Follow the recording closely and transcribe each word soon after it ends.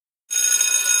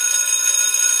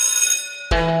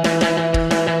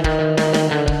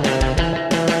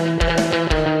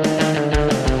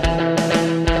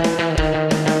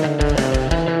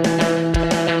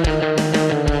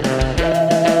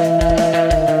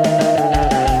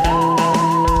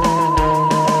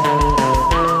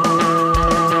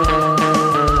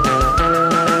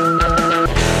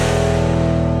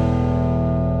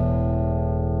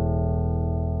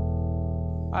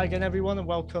everyone, and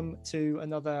welcome to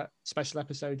another special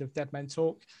episode of Dead Men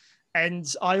Talk. And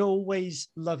I always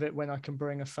love it when I can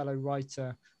bring a fellow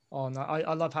writer on.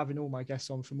 I love having all my guests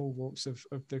on from all walks of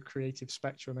the creative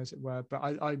spectrum, as it were. But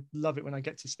I love it when I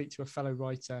get to speak to a fellow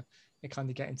writer and kind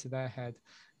of get into their head.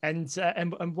 And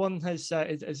one has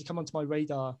come onto my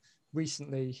radar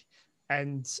recently,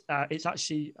 and it's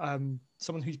actually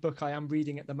someone whose book I am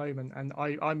reading at the moment, and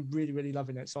I'm really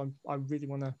loving it. So I really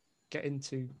want to get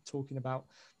into talking about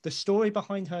the story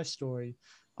behind her story.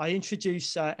 I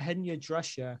introduce Henya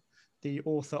Drescher, the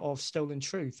author of Stolen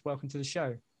Truth. Welcome to the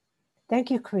show. Thank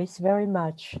you, Chris, very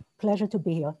much. Pleasure to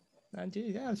be here. And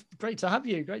yeah, it's great to have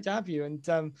you. Great to have you. And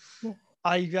Yeah.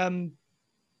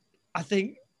 I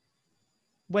think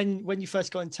when you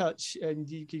first got in touch and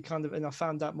you kind of, and I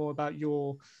found out more about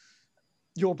your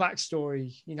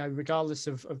backstory, you know, regardless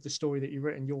of the story that you've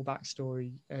written, your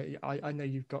backstory, I know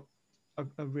you've got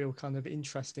a real kind of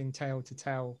interesting tale to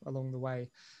tell along the way.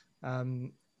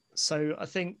 So I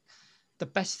think the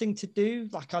best thing to do,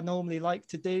 like I normally like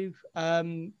to do,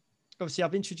 obviously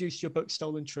I've introduced your book,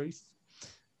 Stolen Truth.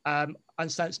 I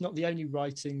understand it's not the only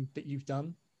writing that you've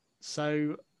done.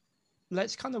 So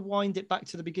let's kind of wind it back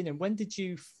to the beginning. When did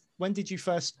you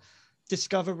first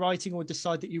discover writing or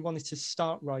decide that you wanted to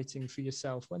start writing for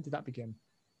yourself? When did that begin?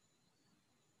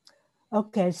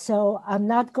 Okay, so I'm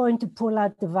not going to pull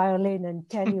out the violin and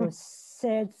tell you a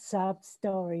sad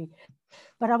story,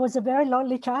 but I was a very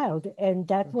lonely child, and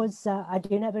that was, I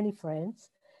didn't have any friends.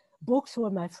 Books were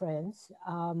my friends.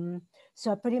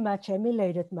 So I pretty much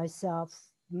emulated myself,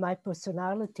 my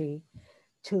personality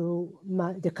to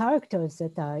the characters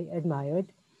that I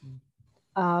admired.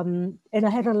 And I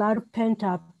had a lot of pent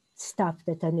up stuff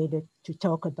that I needed to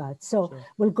talk about. So Sure.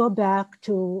 we'll go back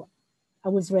to, I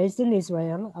was raised in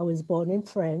Israel. I was born in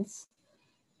France,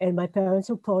 and my parents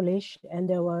were Polish, and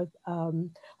they were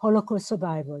Holocaust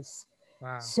survivors.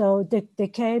 Wow. So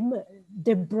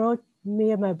they brought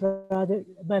me and my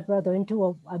brother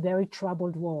into a very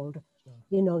troubled world, Sure.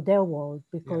 you know, their world,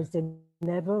 because they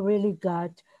never really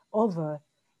got over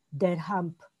that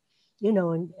hump, you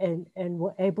know, and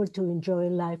were able to enjoy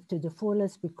life to the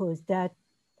fullest because that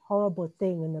horrible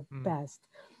thing in the past.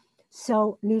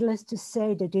 So needless to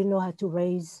say, they didn't know how to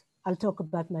raise, I'll talk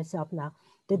about myself now.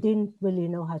 They didn't really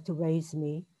know how to raise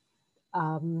me.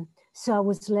 So I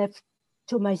was left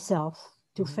to myself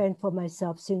to fend for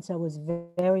myself since I was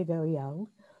very, very young.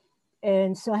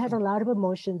 And so I had a lot of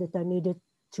emotion that I needed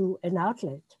an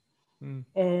outlet.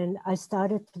 And I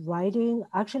started writing.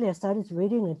 Actually, I started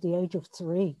reading at the age of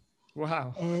 3.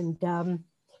 Wow. And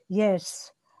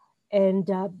yes, and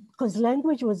because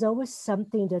language was always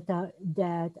something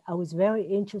that I was very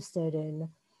interested in,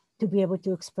 to be able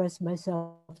to express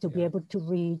myself, to be able to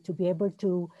read, to be able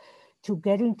to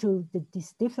get into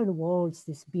these different worlds,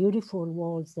 these beautiful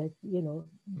worlds that, you know,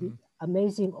 the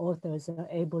amazing authors are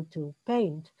able to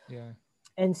paint. Yeah.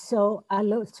 And so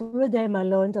through them, I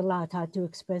learned a lot how to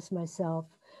express myself.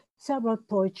 So I wrote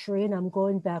poetry, and I'm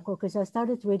going back because I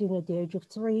started reading at the age of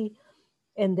 3.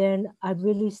 And then I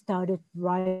really started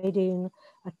writing,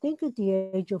 I think at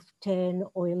the age of 10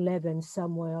 or 11,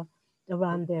 somewhere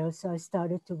around there. So I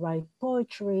started to write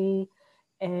poetry.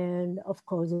 And of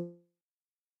course,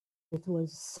 it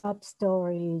was sub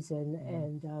stories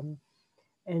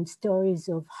and stories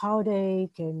of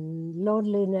heartache and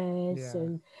loneliness.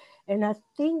 Yeah. And I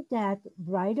think that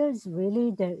writers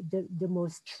really, the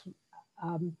most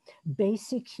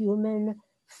basic human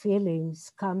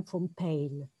feelings come from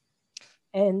pain.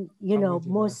 And, you I'm know, with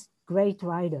you most great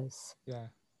writers.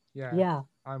 there. Yeah. Yeah.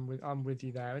 I'm with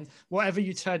you there. And whatever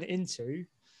you turn it into,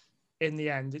 in the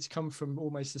end, it's come from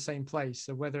almost the same place.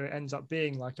 So whether it ends up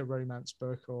being like a romance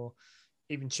book or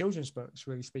even children's books,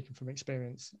 really speaking from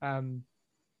experience,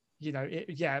 you know,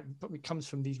 but it comes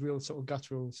from these real sort of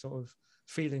guttural sort of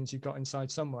feelings you've got inside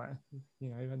somewhere, you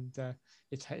know, and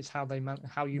it's how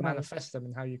how you manifest them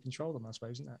and how you control them, I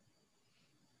suppose, isn't it?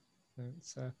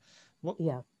 It's so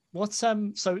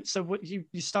what you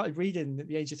started reading at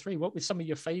the age of 3. What were some of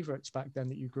your favorites back then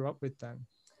that you grew up with then?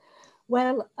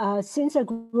 Well, since I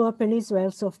grew up in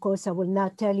Israel, so of course I will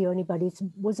not tell you anybody. It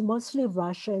was mostly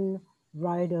Russian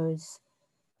writers,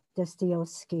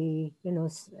 Dostoevsky, you know,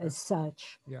 as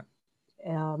such. Yeah.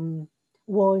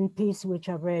 War and Peace, which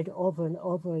I read over and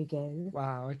over again.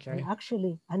 Wow. Okay. And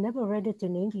actually, I never read it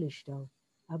in English, though.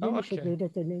 I really should read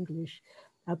it in English.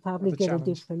 I'll probably get a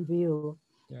different view.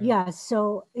 Yeah,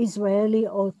 so Israeli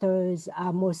authors,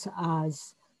 Amos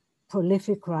Oz,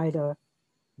 prolific writer.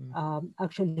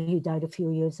 Actually, he died a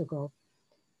few years ago.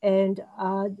 And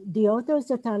the authors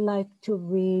that I like to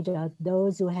read are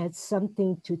those who had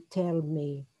something to tell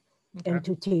me and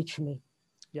to teach me.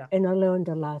 Yeah. and I learned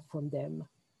a lot from them.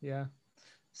 Yeah.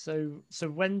 So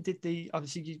when did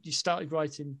obviously you started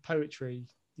writing poetry,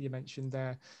 you mentioned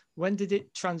there. When did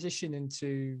it transition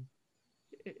into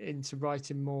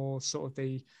writing more sort of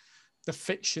the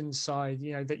fiction side,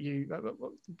 you know, that you,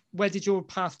 where did your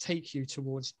path take you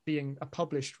towards being a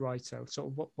published writer?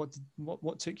 Sort of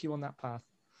what took you on that path?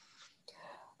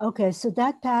 Okay, so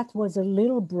that path was a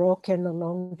little broken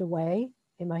along the way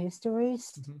in my history.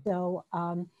 Mm-hmm. So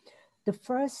the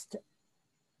first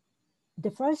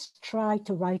try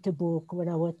to write a book when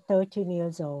I was 13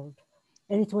 years old,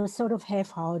 and it was sort of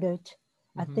half-hearted.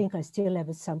 I Mm-hmm. think I still have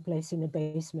it someplace in the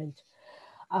basement.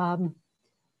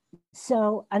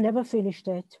 So I never finished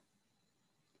it.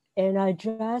 And I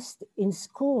just, in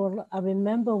school, I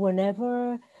remember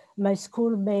whenever my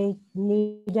schoolmate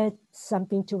needed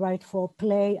something to write for a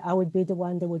play, I would be the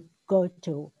one that would go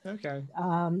to. Okay.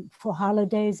 For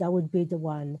holidays, I would be the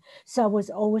one. So I was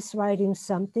always writing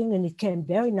something, and it came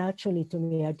very naturally to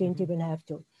me. I didn't Mm-hmm. even have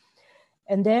to.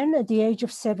 And then at the age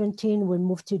of 17, we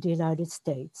moved to the United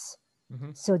States.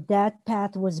 Mm-hmm. So that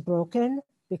path was broken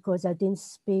because I didn't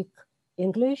speak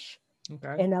English.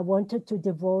 Okay. And I wanted to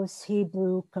divorce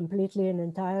Hebrew completely and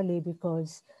entirely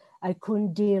because I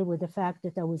couldn't deal with the fact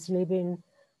that I was leaving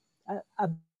a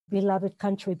beloved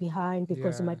country behind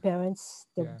because of my Yeah. parents.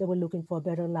 Yeah. They were looking for a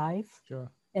better life. Sure.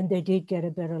 And they did get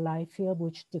a better life here,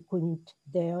 which they couldn't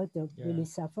there. They Yeah. really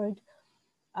suffered.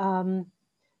 Um,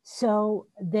 so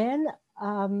then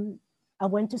I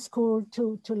went to school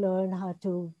to learn how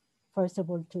to, first of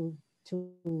all, to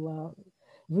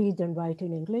read and write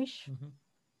in English. Mm-hmm.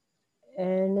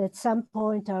 And at some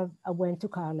point, I went to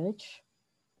college,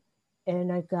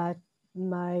 and I got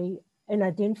my, and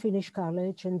I didn't finish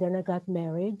college, and then I got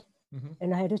married, Mm-hmm.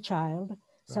 and I had a child.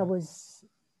 So I Right. was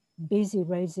busy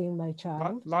raising my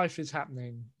child. Life is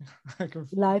happening.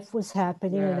 Life was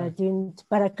happening, and Yeah. I didn't,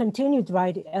 but I continued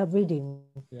reading.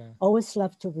 Yeah. Always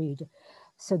loved to read.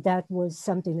 So that was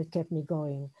something that kept me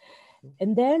going. Cool.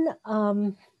 And then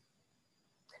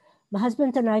my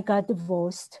husband and I got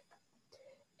divorced,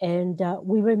 and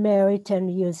we were married 10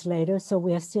 years later. So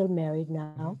we are still married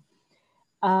now.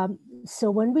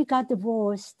 So when we got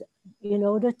divorced, in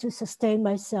order to sustain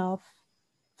myself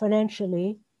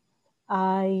financially,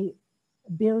 I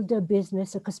built a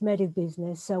business, a cosmetic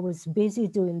business. So I was busy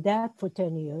doing that for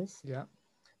 10 years. Yeah.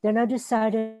 Then I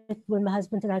decided, when my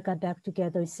husband and I got back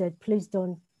together, he said, please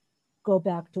don't go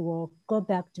back to work, go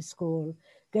back to school,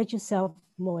 get yourself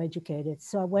more educated.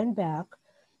 So I went back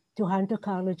to Hunter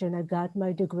College, and I got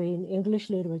my degree in English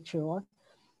literature.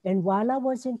 And while I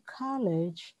was in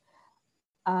college,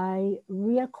 I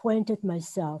reacquainted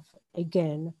myself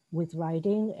again with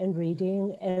writing and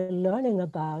reading and learning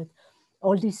about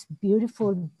all this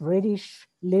beautiful British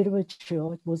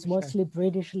literature. It was Okay. mostly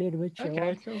British literature.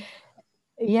 Okay. Cool.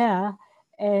 Yeah.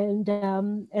 And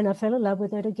I fell in love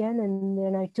with it again. And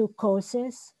then I took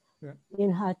courses Yeah.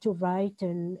 in how to write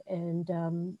and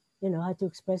how to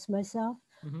express myself.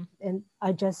 Mm-hmm. And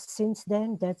I just, since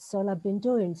then, that's all I've been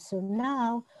doing. So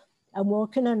now I'm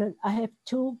working on it. I have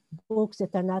two books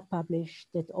that are not published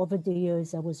that over the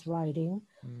years I was writing.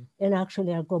 Mm. And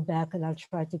actually I'll go back and I'll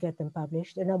try to get them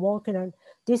published. And I'm working on,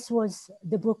 this was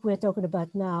the book we're talking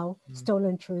about now, Mm.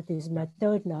 Stolen Truth, is Yeah. my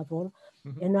third novel.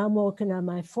 Mm-hmm. And I'm working on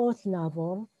my fourth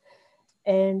novel.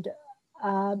 And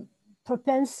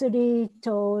propensity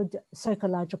toward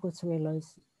psychological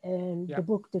thrillers. And Yeah. the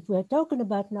book that we're talking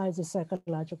about now is a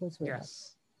psychological thriller.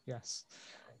 Yes. Yes.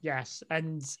 Yes.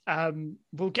 And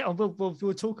we'll get on.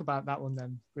 We'll talk about that one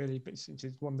then. Really, but since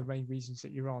it's one of the main reasons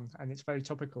that you're on, and it's very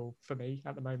topical for me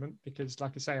at the moment because,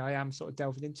 like I say, I am sort of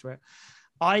delving into it.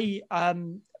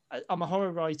 I'm a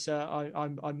horror writer.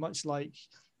 I'm much like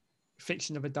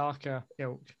fiction of a darker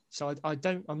ilk. So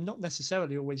I'm not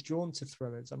necessarily always drawn to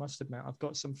thrillers. I must admit, I've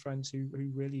got some friends who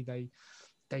really they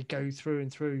go through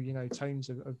and through, you know, tones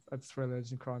of thrillers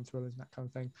and crime thrillers and that kind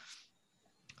of thing.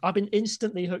 I've been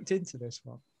instantly hooked into this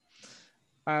one.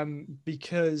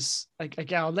 Because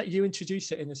again, I'll let you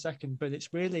introduce it in a second, but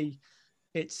it's really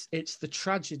it's the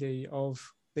tragedy of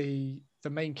the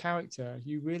main character.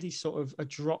 You really sort of are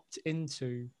dropped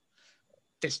into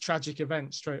this tragic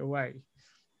event straight away,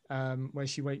 where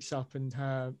she wakes up and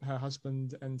her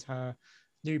husband and her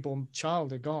newborn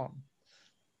child are gone.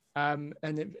 And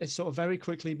it sort of very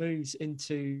quickly moves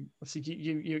into, obviously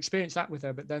you experience that with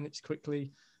her, but then it's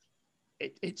quickly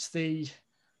it's the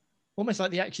almost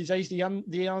like the accusation,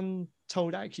 the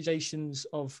untold accusations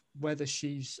of whether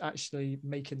she's actually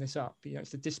making this up. You know,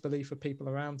 it's the disbelief of people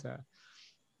around her.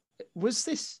 Was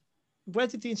this, where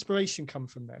did the inspiration come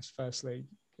from this? Firstly,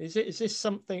 is this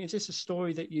something? Is this a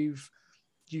story that you've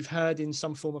you've heard in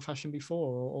some form of fashion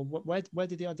before, or where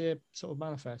did the idea sort of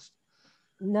manifest?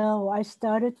 No, I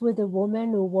started with a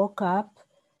woman who woke up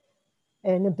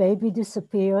and a baby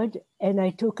disappeared, and I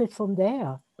took it from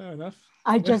there. Fair enough.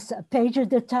 I just, a page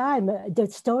at a time, the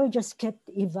story just kept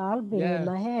evolving in Yeah.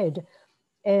 my head.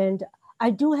 And I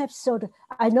do have sort of,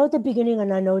 I know the beginning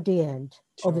and I know the end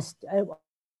Sure.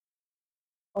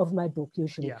 of my book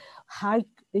usually. Yeah. How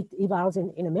it evolves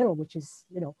in the middle, which is,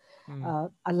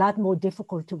 a lot more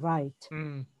difficult to write.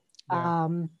 Yeah.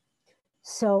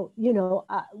 So,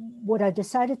 what I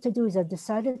decided to do is I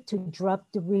decided to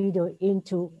drop the reader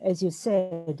into, as you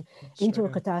said, into a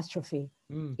catastrophe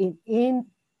in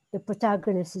the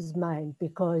protagonist's mind,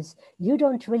 because you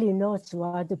don't really know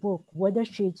throughout the book whether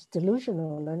she's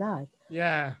delusional or not.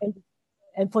 Yeah.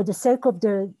 And for the sake of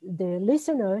the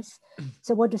listeners,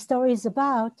 so what the story is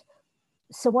about,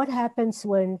 so what happens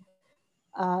when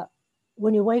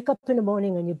you wake up in the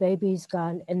morning and your baby is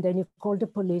gone, and then you call the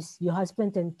police, your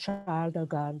husband and child are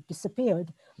gone,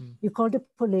 disappeared. You call the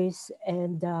police,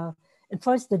 and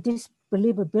first the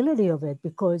disbelievability of it,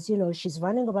 because she's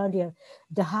running around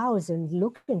the house and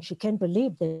looking, she can't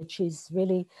believe that she's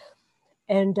really,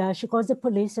 and she calls the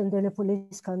police, and then the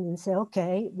police come and say,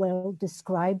 okay, well,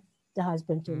 describe the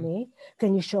husband to me.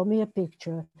 Can you show me a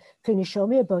picture? Can you show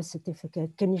me a birth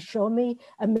certificate? Can you show me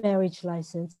a marriage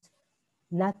license?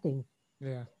 Nothing.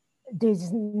 Yeah.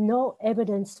 There's no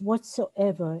evidence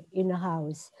whatsoever in the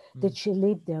house that she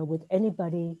lived there with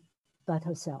anybody but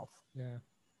herself. Yeah.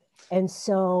 And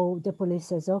so the police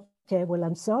says, okay, well,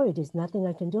 I'm sorry, there's nothing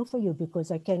I can do for you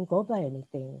because I can't go by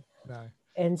anything. No.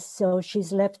 And so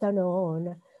she's left on her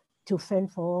own to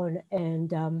fend for her.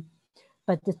 And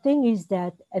but the thing is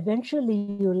that eventually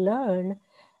you learn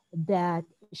that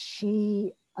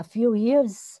she, a few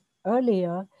years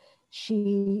earlier,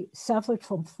 she suffered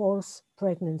from false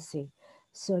pregnancy.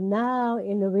 So now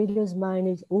in the reader's mind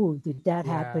is, oh, did that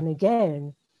happen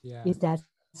again? Yeah. Is that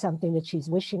something that she's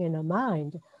wishing in her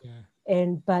mind? Yeah.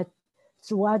 But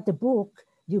throughout the book,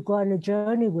 you go on a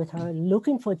journey with her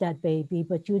looking for that baby,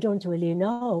 but you don't really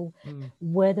know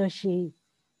whether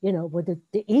whether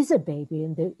there is a baby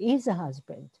and there is a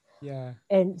husband. Yeah.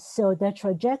 And so that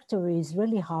trajectory is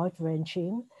really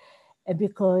heart-wrenching,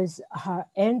 because her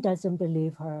aunt doesn't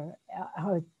believe her,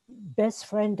 her best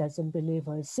friend doesn't believe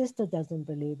her, sister doesn't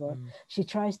believe her. She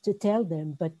tries to tell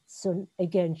them, but so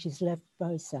again, she's left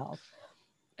by herself.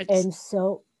 And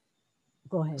so,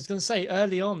 go ahead. I was going to say,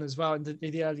 early on as well, in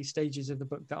the early stages of the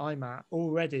book that I'm at,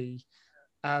 already,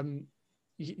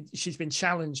 she's been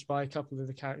challenged by a couple of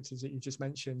the characters that you just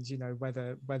mentioned,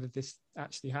 whether this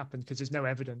actually happened, because there's no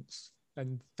evidence,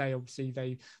 and they obviously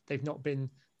they've not been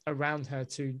around her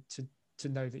to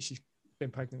know that she's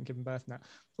been pregnant and given birth now.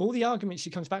 All the arguments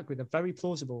she comes back with are very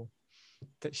plausible,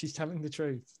 that she's telling the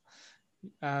truth.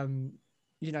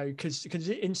 Because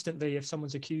instantly, if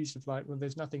someone's accused of well,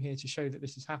 there's nothing here to show that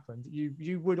this has happened,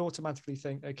 you would automatically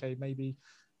think, okay, maybe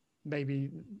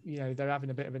they're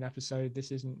having a bit of an episode.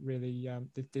 This isn't really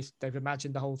they've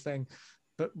imagined the whole thing.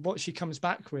 But what she comes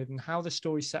back with, and how the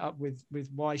story's set up with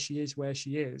why she is where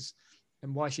she is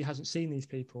and why she hasn't seen these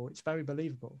people, it's very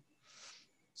believable.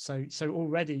 So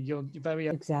already you're very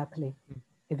exactly.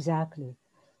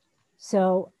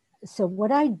 So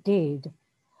what I did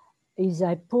is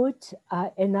I put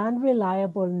an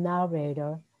unreliable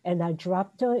narrator, and I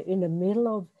dropped her in the middle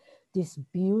of this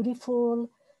beautiful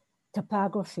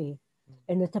topography.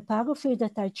 And the topography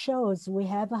that I chose, we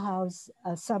have a house,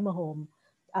 a summer home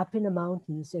up in the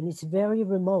mountains, and it's very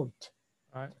remote.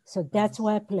 Right. So that's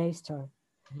where I placed her.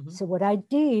 So what I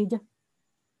did,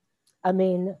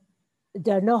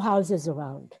 there are no houses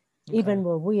around, even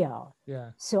where we are.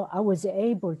 Yeah. So I was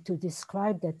able to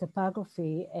describe the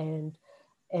topography, and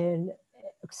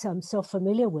so I'm so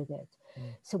familiar with it.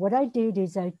 So what I did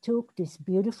is I took this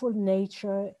beautiful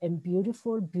nature and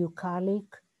beautiful bucolic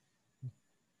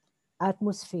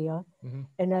atmosphere,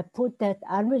 and I put that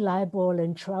unreliable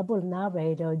and troubled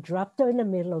narrator, dropped her in the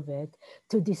middle of it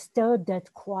to disturb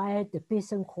that quiet, the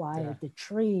peace and quiet, the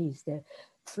trees, the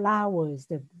flowers,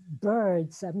 the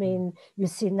birds. You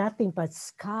see nothing but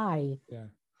sky. Yeah.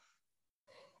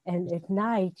 And at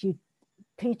night, you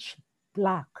pitch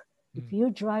black. If you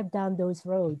drive down those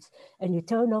roads and you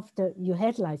turn off your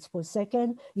headlights for a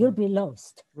second, you'll be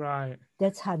lost. Right.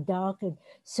 That's how dark. And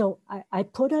so I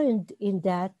put her in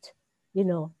that,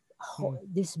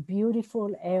 this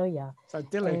beautiful area. So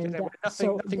idyllic, and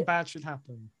nothing bad should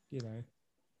happen,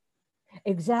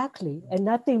 Exactly. And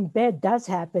nothing bad does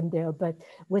happen there, but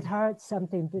with her,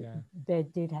 something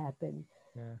bad did happen.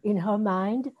 Yeah. In her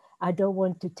mind, I don't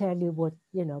want to tell you what,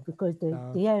 because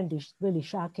No. the end is really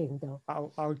shocking though.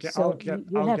 I'll get So you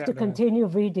have to there. continue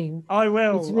reading. I It's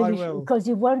will. I really will. because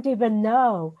you won't even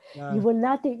know. No. You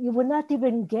will not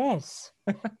even guess.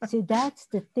 See, that's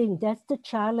the thing. That's the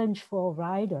challenge for a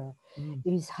writer,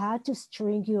 is how to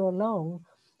string you along.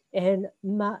 And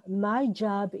my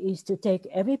job is to take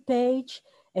every page.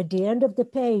 At the end of the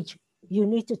page, you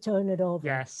need to turn it over.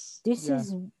 Yes. This Yeah.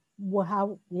 is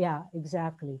how. Yeah,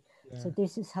 exactly. Yeah. So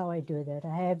this is how I do that.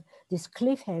 I have these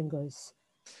cliffhangers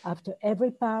after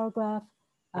every paragraph,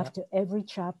 after every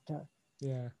chapter.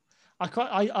 Yeah.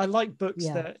 I like books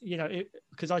Yeah. that,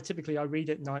 because I read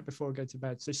at night before I go to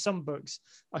bed. So some books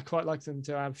I quite like them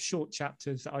to have short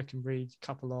chapters that I can read a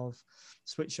couple of,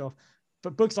 switch off.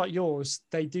 But books like yours,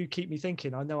 they do keep me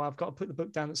thinking. I know I've got to put the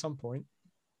book down at some point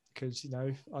because,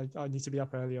 I need to be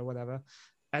up early or whatever.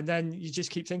 And then you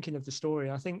just keep thinking of the story.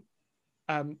 I think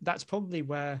that's probably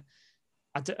where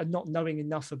I'm not knowing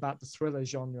enough about the thriller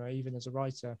genre, even as a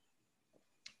writer.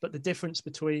 But the difference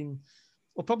between,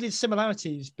 or probably the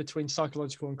similarities between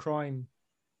psychological and crime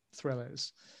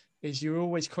thrillers, is you're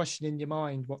always questioning your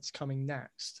mind what's coming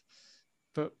next.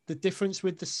 But the difference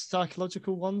with the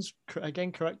psychological ones,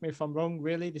 again, correct me if I'm wrong,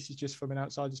 really, this is just from an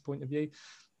outsider's point of view,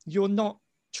 you're not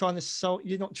trying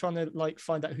to like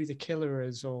find out who the killer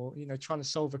is, or trying to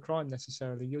solve a crime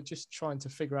necessarily. You're just trying to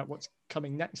figure out what's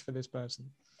coming next for this person.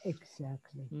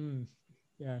 Exactly.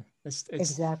 Yeah, it's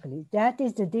exactly. That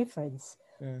is the difference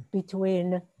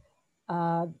between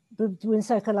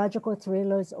psychological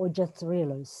thrillers or just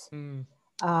thrillers.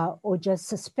 Or just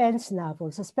suspense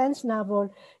novel. Suspense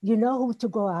novel, you know who to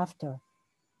go after.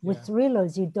 With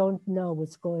thrillers, you don't know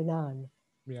what's going on.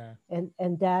 Yeah.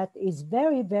 And that is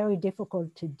very, very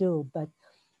difficult to do. But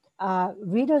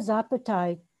readers'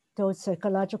 appetite towards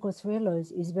psychological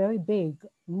thrillers is very big.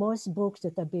 Most books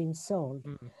that are being sold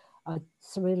are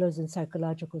thrillers and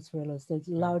psychological thrillers, the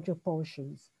larger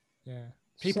portions. Yeah.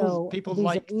 People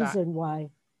like a reason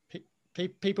why.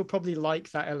 People probably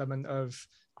like that element of,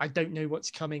 I don't know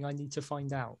what's coming, I need to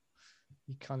find out,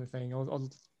 kind of thing, or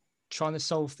trying to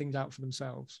solve things out for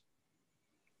themselves.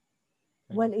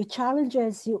 Well, it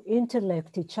challenges your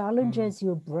intellect, it challenges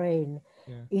your brain.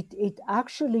 Yeah. It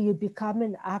actually, you become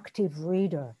an active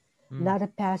reader, not a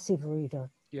passive reader.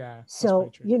 Yeah. So,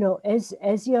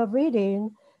 as you're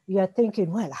reading, you're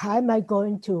thinking, well, how am I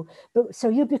going to, so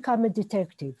you become a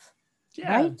detective,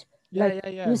 right?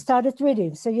 You started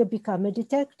reading, so you become a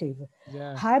detective.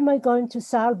 Yeah. How am I going to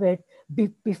solve it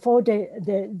before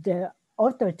the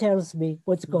author tells me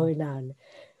what's going on?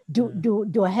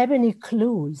 Do I have any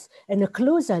clues? And the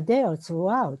clues are there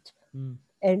throughout.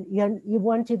 And you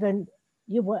won't even,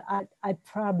 I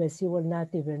promise you will not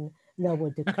even know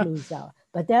what the clues are,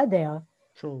 but they're there.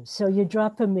 Cool. So you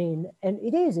drop them in, and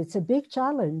it's a big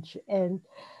challenge. And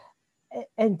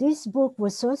this book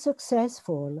was so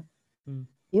successful.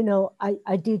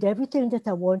 I did everything that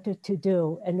I wanted to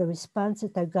do, and the response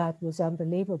that I got was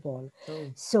unbelievable.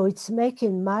 Cool. So it's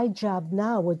making my job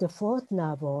now with the fourth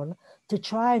novel to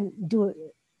try and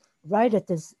write it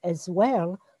as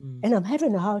well. And I'm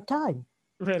having a hard time.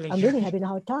 Really? I'm really having a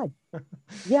hard time.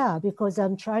 Yeah, because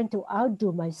I'm trying to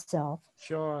outdo myself.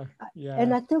 Sure. Yeah.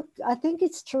 And I think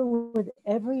it's true with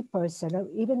every person,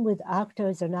 even with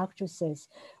actors and actresses,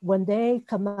 when they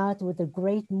come out with a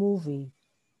great movie.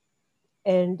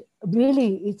 And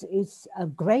really, it's a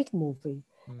great movie.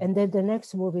 And then the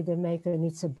next movie they make, and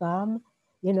it's a bomb.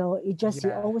 You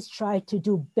always try to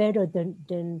do better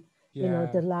than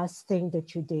the last thing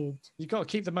that you did. You've got to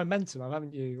keep the momentum up,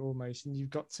 haven't you, almost? And you've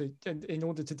got to, in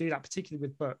order to do that, particularly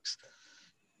with books,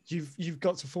 you've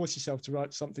got to force yourself to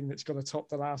write something that's going to top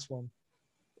the last one.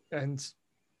 And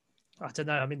I don't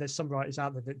know. I mean, there's some writers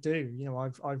out there that do.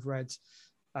 I've read.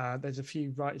 There's a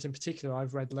few writers in particular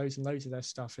I've read loads and loads of their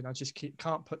stuff, and I just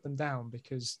can't put them down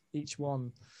because each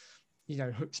one,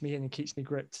 hooks me in and keeps me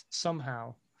gripped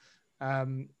somehow.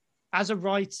 As a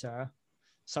writer,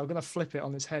 so I'm going to flip it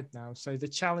on its head now. So the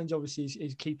challenge obviously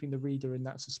is keeping the reader in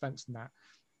that suspense and that.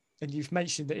 And you've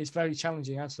mentioned that it's very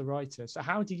challenging as the writer. So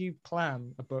how do you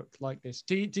plan a book like this?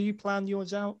 Do you plan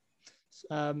yours out,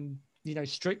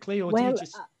 strictly, or do you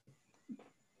just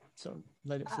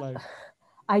let it flow?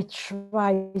 I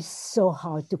try so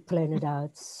hard to plan it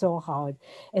out, so hard.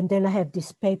 And then I have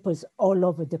these papers all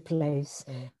over the place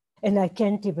and I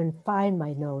can't even find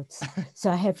my notes. So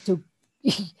I have to,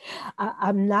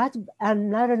 I'm not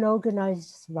an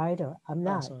organized writer. I'm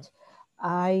not.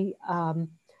 I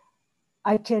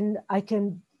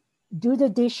can do the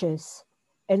dishes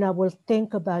and I will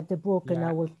think about the book, and I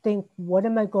Yeah. will think, what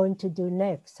am I going to do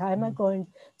next? How am I going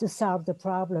to solve the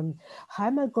problem? How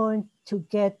am I going to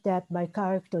get that my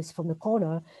characters from the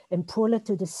corner and pull it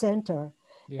to the center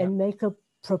Yeah. and make a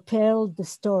propel the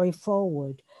story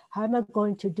forward? How am I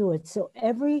going to do it? So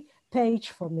every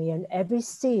page for me and every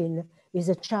scene is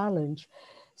a challenge.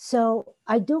 So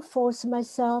I do force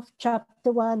myself,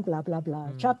 chapter 1, blah, blah, blah,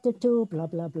 chapter 2, blah,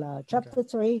 blah, blah, chapter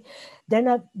 3. Then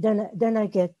I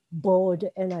get bored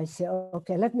and I say,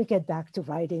 okay, let me get back to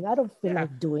writing. I don't feel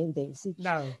like doing this.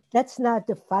 No. That's not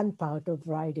the fun part of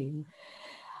writing.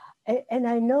 And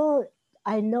I know,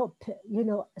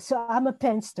 so I'm a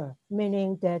penster,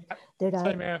 meaning that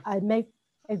Same here. I make,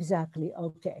 exactly,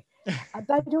 okay.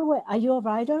 By the way, are you a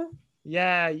writer?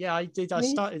 Yeah, I did. I Please?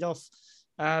 started off.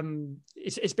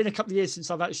 It's been a couple of years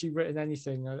since I've actually written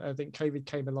anything. I think COVID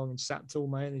came along and sapped all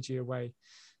my energy away,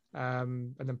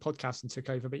 and then podcasting took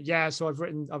over. But yeah, so I've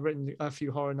written a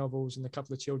few horror novels and a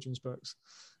couple of children's books,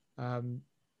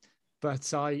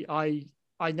 but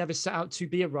I never set out to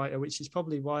be a writer, which is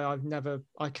probably why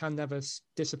I can never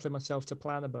discipline myself to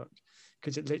plan a book,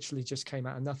 because it literally just came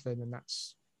out of nothing, and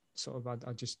that's sort of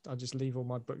I just leave all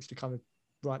my books to kind of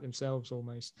write themselves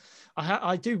almost.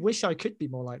 I do wish I could be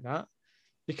more like that,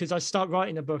 because I start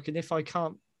writing a book, and if I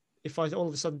all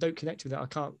of a sudden don't connect with it, I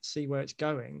can't see where it's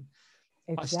going.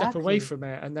 Exactly. I step away from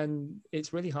it, and then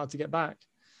it's really hard to get back.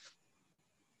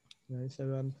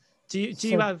 So do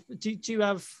you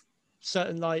have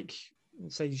certain, like,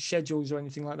 say, schedules or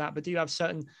anything like that? But do you have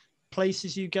certain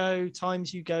places you go,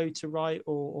 times you go to write,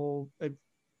 or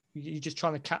you just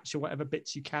trying to capture whatever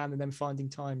bits you can and then finding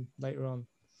time later on?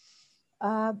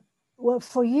 Well,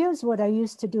 for years, what I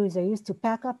used to do is I used to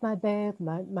pack up my bag,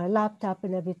 my laptop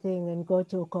and everything, and go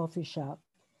to a coffee shop.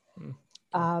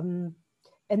 And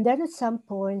then at some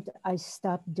point, I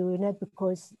stopped doing it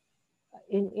because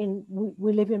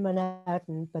we live in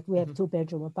Manhattan, but we have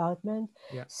 2-bedroom apartment.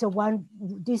 Yeah. So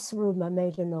this room I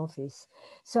made an office.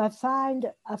 So I found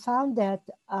that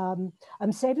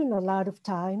I'm saving a lot of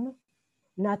time,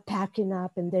 not packing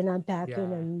up and then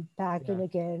unpacking and packing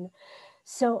again.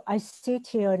 So I sit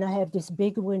here and I have this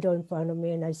big window in front of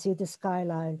me, and I see the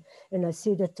skyline, and I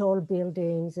see the tall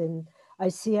buildings, and I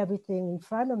see everything in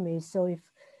front of me. So if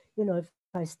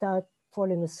I start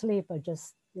falling asleep, I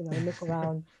just, look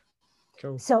around.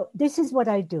 Cool. So this is what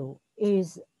I do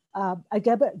is I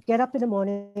get up in the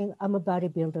morning. I'm a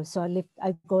bodybuilder, so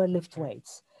I go and lift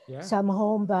weights. Yeah. So I'm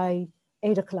home by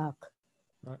 8 o'clock.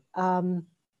 Right. I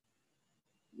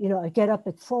get up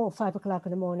at 4 or 5 o'clock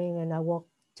in the morning, and I walk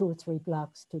 2 or 3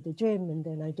 blocks to the gym, and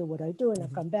then I do what I do, and I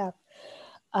come back.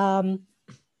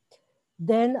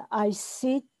 Then I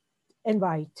sit and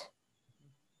write.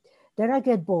 Then I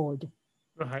get bored.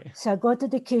 Right. So I go to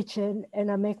the kitchen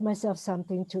and I make myself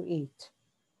something to eat.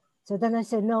 So then I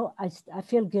said, no, I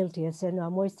feel guilty. I said, no,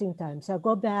 I'm wasting time. So I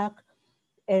go back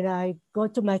and I go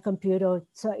to my computer.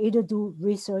 So I either do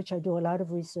research, I do a lot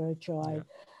of research, or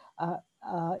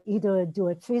I either do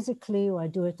it physically, or I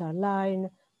do it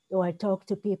online, or I talk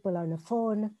to people on the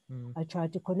phone. I try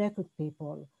to connect with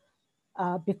people.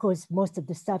 Because most of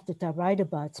the stuff that I write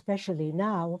about, especially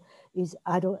now, is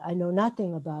I know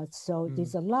nothing about. So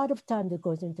there's a lot of time that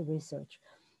goes into research.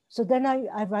 So then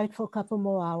I write for a couple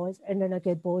more hours, and then I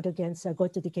get bored again. So I go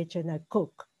to the kitchen, I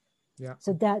cook. Yeah.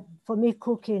 So that, for me,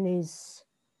 cooking is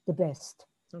the best.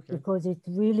 Okay. Because it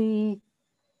really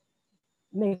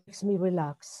makes me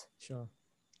relax. Sure.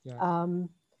 Yeah.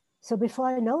 So before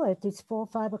I know it, it's 4 or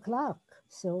 5 o'clock.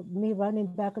 So me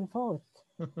running back and forth.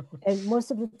 And most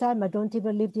of the time, I don't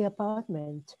even leave the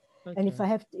apartment. Okay. And if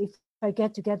I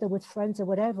get together with friends or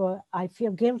whatever, I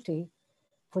feel guilty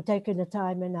for taking the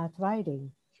time and not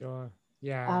writing. Sure.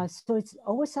 Yeah. So it's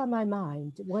always on my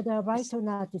mind. Whether I write or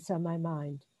not, it's on my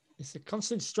mind. It's a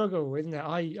constant struggle, isn't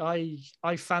it?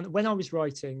 I found when I was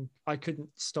writing, I couldn't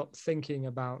stop thinking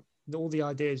about all the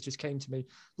ideas just came to me.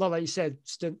 Like you said,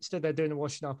 stood there doing the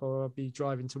washing up, or I'd be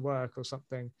driving to work or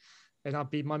something, and I'd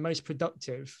be my most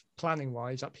productive planning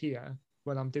wise up here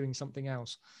when I'm doing something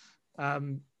else.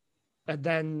 And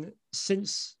then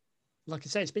since, like I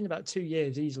say, it's been about 2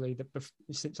 years easily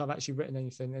since I've actually written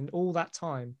anything, and all that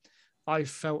time, I've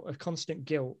felt a constant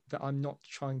guilt that I'm not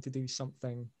trying to do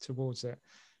something towards it,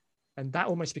 and that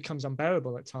almost becomes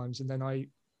unbearable at times. And then I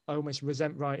almost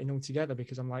resent writing altogether,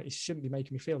 because I'm like, it shouldn't be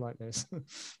making me feel like this.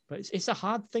 But it's a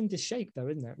hard thing to shake, though,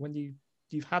 isn't it? When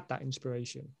you've had that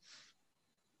inspiration.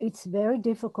 It's very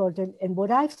difficult. And what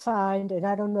I find, and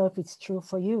I don't know if it's true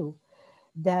for you,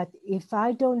 that if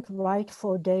I don't write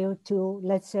for a day or two,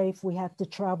 let's say if we have to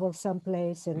travel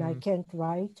someplace and I can't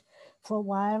write for a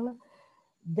while,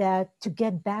 that to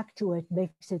get back to it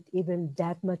makes it even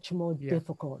that much more Yeah.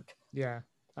 difficult. Yeah,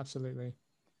 absolutely.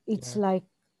 It's Yeah. like,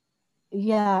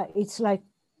 yeah, it's like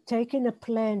taking a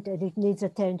plant and it needs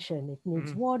attention. It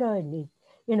needs Mhm. water, it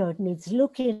needs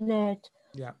looking at.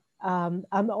 Yeah.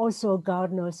 I'm also a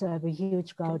gardener, so I have a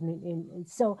huge Okay. garden.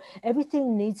 So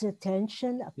everything needs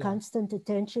attention, a Yeah. constant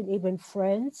attention, even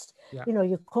friends. Yeah.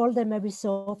 You call them every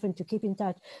so often to keep in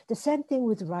touch. The same thing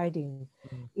with writing.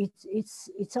 Mhm.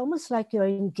 It's almost like you're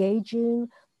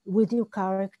engaging with your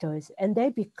characters, and they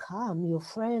become your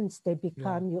friends, they Yeah.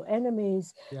 become your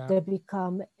enemies, Yeah. they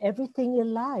become everything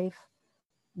in life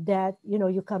that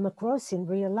you come across in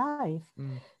real life.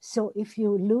 Mm. So if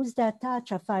you lose that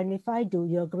touch, I find, if I do,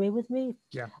 you agree with me,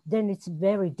 Yeah. then it's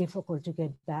very difficult to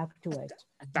get back to it.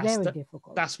 That's Very the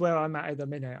difficult. that's where I'm at the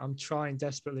minute. I'm trying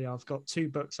desperately. I've got 2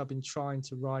 books I've been trying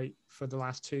to write for the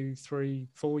last 2, 3,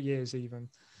 4 years even,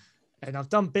 and I've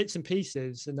done bits and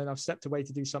pieces, and then I've stepped away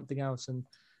to do something else. And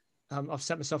I've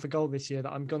set myself a goal this year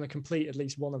that I'm going to complete at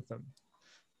least one of them,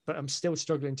 but I'm still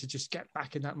struggling to just get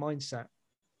back in that mindset.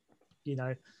 You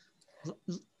know,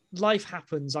 life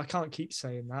happens. I can't keep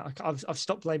saying that. I've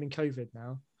stopped blaming COVID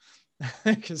now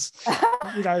because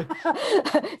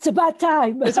It's about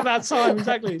time. it's about time.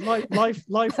 Exactly.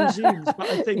 Life resumes. But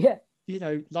I think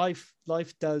Yeah.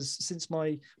 life does. Since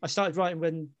I started writing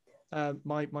when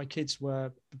my kids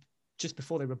were just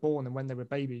before they were born and when they were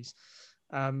babies.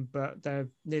 But they're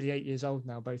nearly 8 years old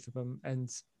now, both of them, and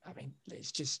I mean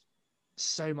it's just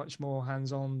so much more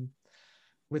hands-on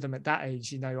with them at that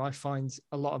age. I find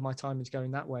a lot of my time is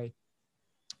going that way.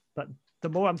 But the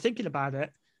more I'm thinking about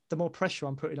it, the more pressure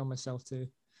I'm putting on myself to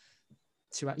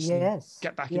actually Yes.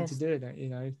 get back into Yes. doing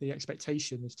it. The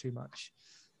expectation is too much.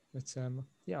 But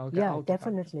yeah, I'll Yeah, get back.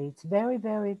 definitely. It's very,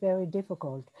 very, very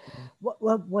difficult.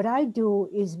 Mhm. What I do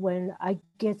is when I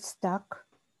get stuck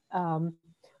um,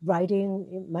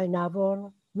 writing my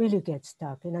novel, really get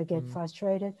stuck and I get Mm.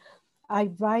 frustrated, I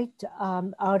write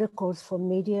articles for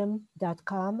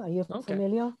medium.com. Are you Okay.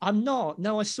 familiar? I'm not.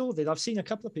 No, I saw this. I've seen a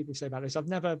couple of people say about this. I've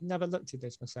never looked at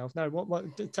this myself. No, what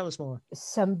tell us more.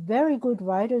 Some very good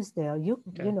writers there. You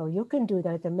Okay. you know you can do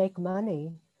that and make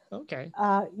money. Okay.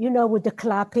 With the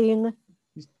clapping,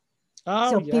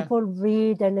 Oh so yeah. people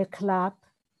read and they clap,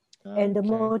 and the Okay.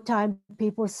 more time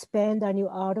people spend on your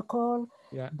article,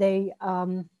 Yeah.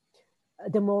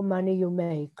 the more money you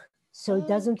make. So it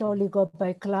doesn't Okay. only go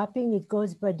by clapping; it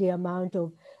goes by the amount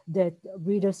of that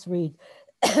readers read.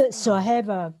 So Oh.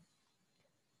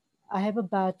 I have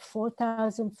about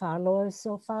 4,000 followers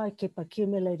so far. I keep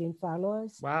accumulating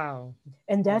followers, Wow.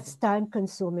 and Well that's done. time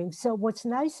consuming. So what's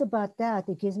nice about that,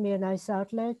 it gives me a nice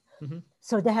outlet. Mm-hmm.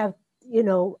 So they have, you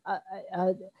know, uh,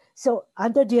 uh, so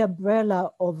under the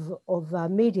umbrella of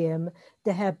Medium,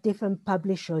 they have different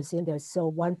publishers in there. So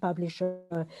one publisher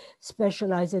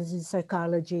specializes in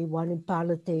psychology, one in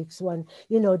politics, one,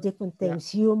 different Yeah. things,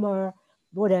 humor, Yeah.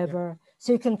 whatever.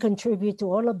 So you can contribute to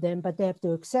all of them, but they have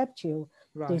to accept you.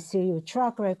 They Right. see your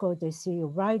track record, they see your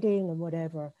writing and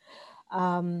whatever.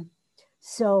 Um,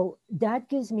 so that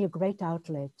gives me a great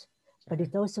outlet, but Okay.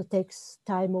 it also takes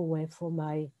time away from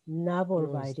my novel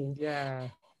Yours. writing. Yeah.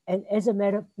 And as a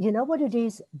matter, you know what it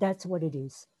is? That's what it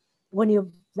is. When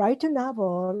you write a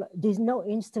novel, there's no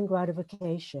instant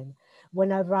gratification.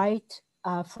 When I write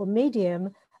for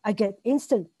Medium, I get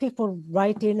instant people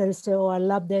write in and say, "Oh, I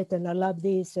love that, and I love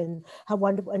this, and how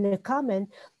wonderful," and they comment.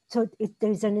 So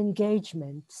there's an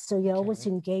engagement. So you always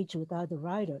Okay. engage with other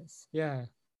writers. Yeah.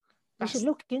 You should That's.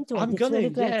 look into it. I'm It's gonna. really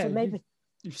great. Yeah. So You've maybe,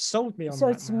 you've sold me on so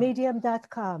that it's now.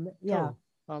 medium.com. Yeah. Cool.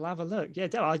 I'll have a look. Yeah,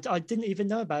 I didn't even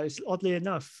know about it. Oddly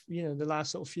enough, the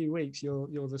last sort of few weeks,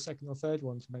 you're the second or third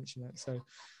one to mention it. So,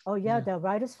 Oh, yeah. yeah, There are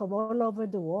writers from all over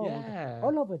the world. yeah,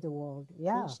 All over the world.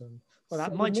 Yeah. awesome. Well, that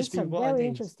So we might meet just be some what I very need.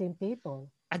 interesting people.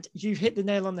 And you've hit the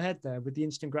nail on the head there with the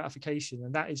instant gratification,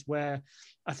 and that is where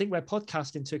I think where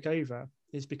podcasting took over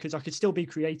is because I could still be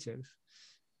creative,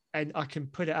 and I can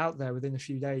put it out there within a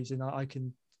few days, and I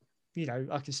can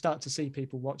I can start to see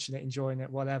people watching it, enjoying it,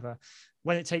 whatever.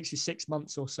 When it takes you 6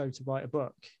 months or so to write a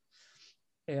book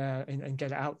and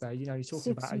get it out there, you're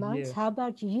talking about 6 a months? year. How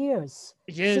about years?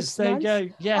 Years, 6 there you months?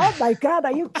 go. Yeah. Oh my God,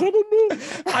 are you kidding me?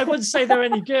 I wouldn't say they're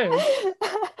any good.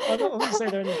 I wouldn't say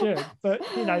they're any good, but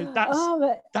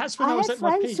Oh, that's when I I was have at my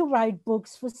friends peak. who write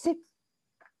books for six.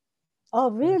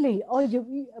 Oh, Yeah. really? Oh,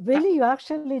 That you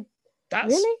actually, that's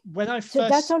really? when I So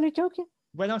that's first all it took you?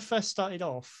 started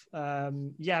off.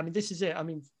 Yeah, I mean, this is it. I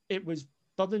mean, it was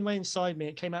bubbling away inside me.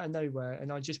 It came out of nowhere,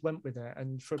 and I just went with it.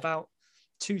 And for about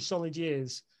 2 solid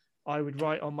years, I would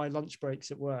write on my lunch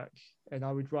breaks at work, and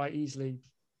I would write easily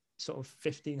sort of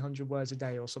 1,500 words a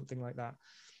day or something like that.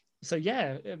 so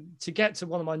yeah, to get to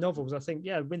one of my novels, I think,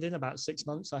 yeah, within about 6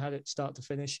 months, I had it start to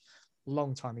finish a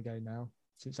long time ago now,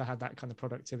 since I had that kind of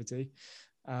productivity.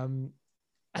 Um,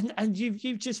 and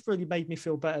you've just really made me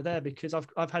feel better there, because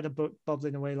I've had a book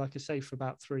bubbling away, like I say, for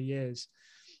about 3 years.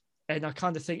 And I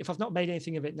kind of think, if I've not made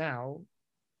anything of it now,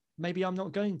 maybe I'm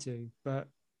not going to. But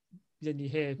then you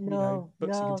hear, books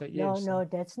that can take years. No,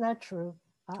 that's not true.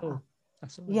 Cool.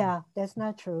 That's all right. Yeah, that's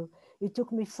not true. It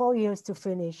took me 4 years to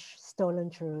finish Stolen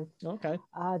Truth. Okay.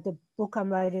 The book I'm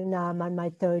writing now, I'm on my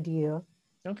third year.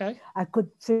 Okay. I could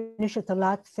finish it a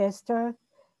lot faster,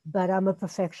 but I'm a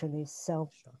perfectionist. So,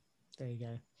 sure. There you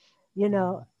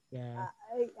go. Yeah.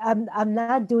 I'm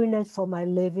not doing it for my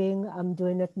living. I'm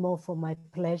doing it more for my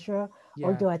pleasure. Yeah.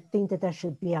 Although I think that there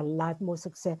should be a lot more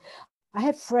success. I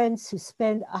have friends who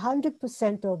spend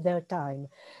 100% of their time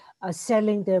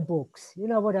selling their books. You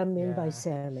know what I mean by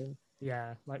selling?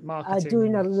 Yeah, like marketing.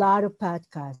 Doing a lot of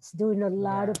podcasts, doing a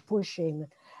lot of pushing.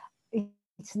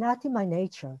 It's not in my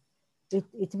nature.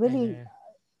 It really.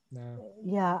 No.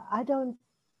 Yeah, I don't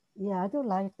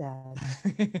like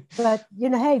that. But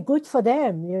hey, good for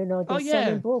them. They're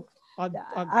selling books.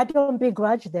 I don't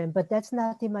begrudge them, but that's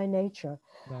not in my nature.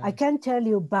 No. I can tell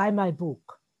you, buy my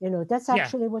book. That's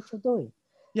actually what you're doing.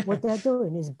 Yeah. What they're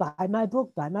doing is buy my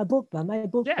book, buy my book, buy my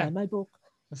book, buy my book.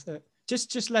 That's it.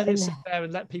 Just let it sit there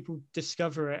and let people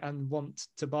discover it and want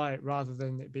to buy it, rather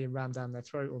than it being rammed down their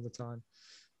throat all the time.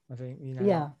 I think,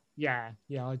 Yeah,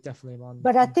 I definitely am.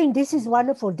 But I think this is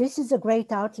wonderful. This is a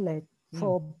great outlet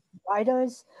for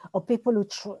writers or people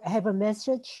who have a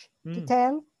message to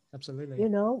tell. Absolutely.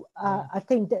 I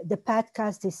think the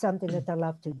podcast is something that I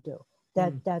love to do.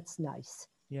 That's nice.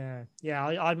 Yeah.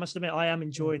 I must admit, I am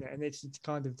enjoying it, and it's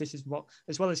kind of, this is what,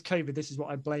 as well as COVID, this is what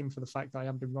I blame for the fact that I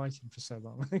haven't been writing for so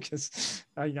long, because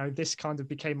this kind of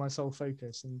became my sole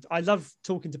focus. And I love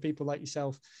talking to people like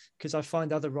yourself, because I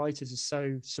find other writers are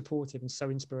so supportive and so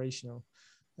inspirational.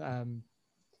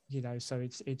 So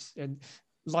it's and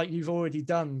like you've already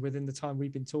done within the time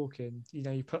we've been talking,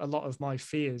 you put a lot of my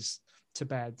fears to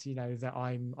bed, that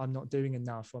I'm not doing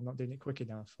enough, or I'm not doing it quick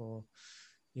enough, or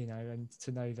and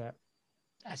to know that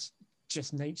that's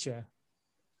just nature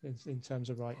in terms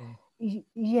of writing.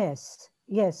 Yes.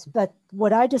 But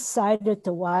what I decided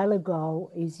a while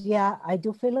ago is, I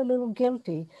do feel a little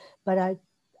guilty, but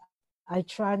I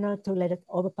try not to let it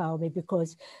overpower me,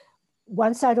 because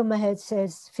one side of my head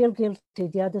says, feel guilty.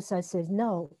 The other side says,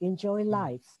 no, enjoy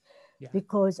life. Yeah.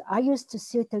 Because I used to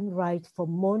sit and write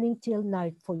from morning till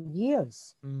night for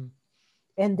years.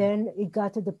 And then it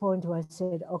got to the point where I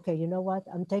said, okay, you know what?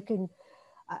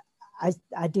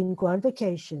 I didn't go on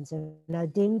vacations, and I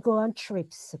didn't go on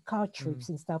trips, car trips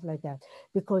and stuff like that,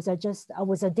 because I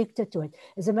was addicted to it.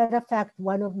 As a matter of fact,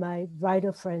 one of my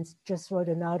writer friends just wrote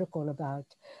an article about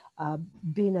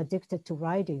being addicted to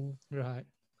writing. Right.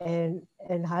 And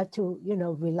how to,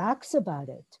 relax about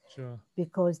it. Sure.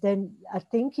 Because then I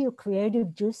think your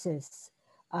creative juices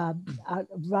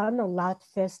run a lot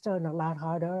faster and a lot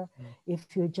harder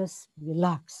if you just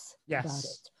relax about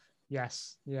it.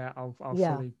 Yes. Yeah, I'll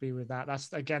fully be with that.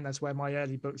 That's where my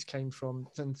early books came from,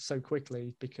 and so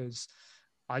quickly, because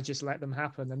I just let them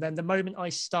happen. And then the moment I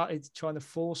started trying to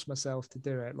force myself to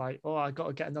do it, like, I got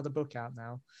to get another book out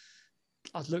now,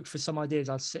 I'd look for some ideas,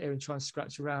 I'd sit here and try and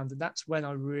scratch around. And that's when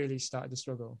I really started to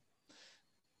struggle,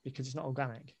 because it's not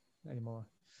organic anymore,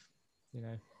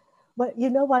 Well, you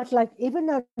know what, like even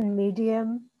on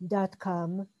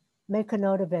medium.com, make a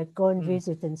note of it, go and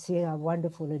visit and see how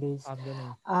wonderful it is.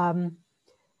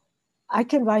 I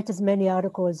can write as many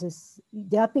articles as,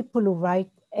 there are people who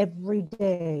write every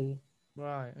day.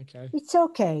 Right, okay. It's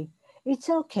okay.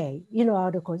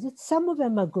 Articles. Some of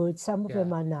them are good, some of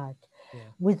them are not. Yeah.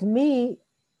 With me,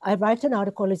 I write an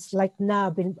article, it's like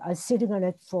now I'm sitting on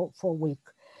it for a week.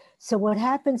 So what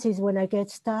happens is, when I get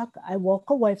stuck, I walk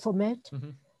away from it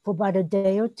for about a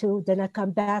day or two, then I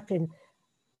come back and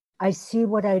I see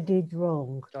what I did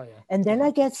wrong. Oh, yeah. And then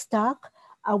I get stuck,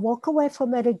 I walk away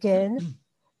from it again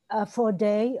for a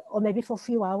day or maybe for a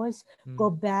few hours, go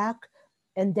back,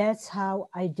 and that's how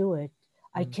I do it.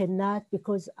 I cannot,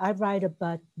 because I write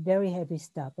about very heavy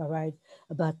stuff. I write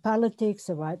about politics,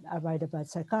 I write about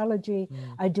psychology.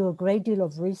 I do a great deal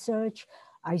of research.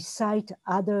 I cite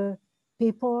other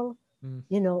people,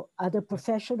 other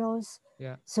professionals.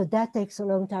 Yeah. So that takes a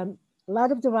long time. A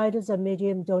lot of the writers on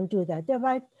Medium don't do that.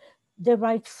 They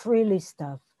write freely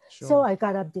stuff. Sure. So I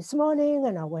got up this morning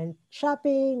and I went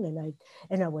shopping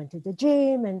and I went to the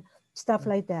gym and stuff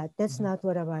like that. That's not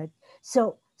what I write.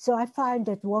 So I find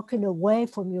that walking away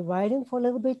from your writing for a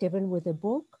little bit, even with a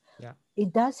book,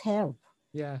 it does help.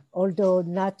 Yeah. although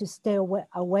not to stay away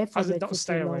I from would it not for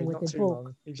stay too long away, with not the too book.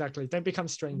 long. Exactly. Don't become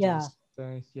Yeah. strangers.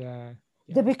 So, yeah.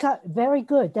 They become very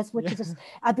good. That's what Yeah. you just.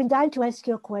 I've been dying to ask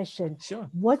you a question. Sure.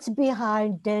 What's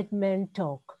behind Dead Men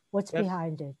Talk? What's Yep.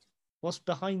 behind it? What's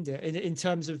behind it in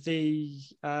terms of the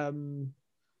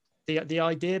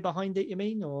idea behind it, you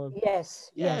mean? Or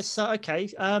Yes, yeah, yes. so okay.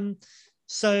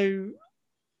 So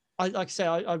I like I say,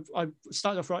 I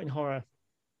started off writing horror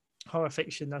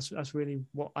fiction. That's really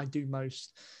what I do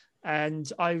most.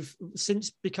 And I've since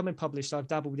becoming published, I've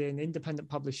dabbled in independent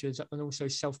publishers and also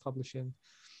self-publishing.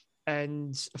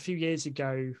 And a few years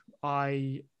ago,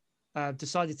 I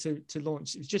decided to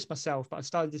launch. It was just myself, but I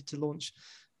started to launch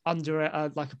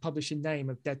under like a publishing name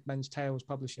of Dead Men's Tales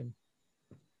Publishing,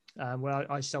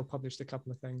 where I self-published a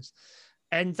couple of things,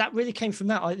 and that really came from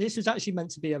that. This was actually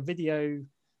meant to be a video,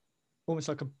 almost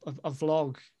like a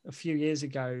vlog a few years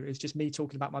ago. It's just me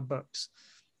talking about my books,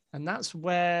 and that's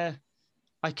where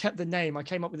I kept the name. I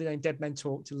came up with the name Dead Men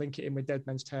Talk to link it in with Dead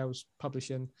Men's Tales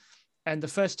Publishing. And the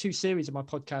first two series of my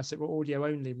podcast that were audio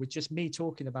only were just me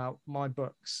talking about my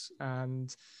books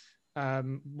and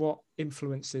what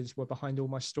influences were behind all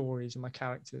my stories and my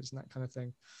characters and that kind of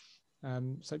thing.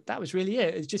 So that was really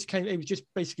it. It was just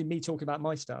basically me talking about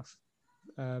my stuff.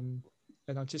 And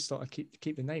I just thought I'd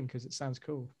keep the name because it sounds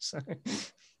cool. So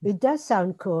It does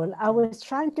sound cool. I was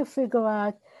trying to figure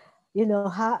out,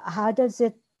 how does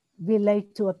it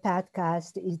relate to a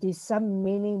podcast? Is there some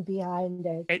meaning behind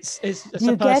it? it's Do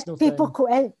you a get personal people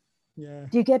thing. Yeah.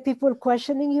 Do you get people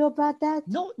questioning you about that?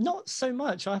 Not so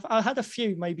much. I had a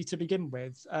few maybe to begin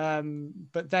with,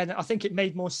 but then I think it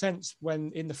made more sense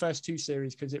when in the first two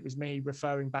series because it was me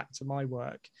referring back to my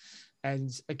work,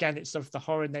 and again it's of the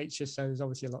horror nature, so there's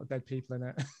obviously a lot of dead people in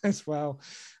it as well.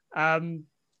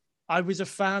 I was a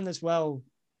fan as well,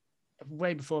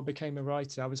 way before I became a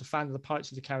writer. I was a fan of the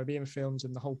Pirates of the Caribbean films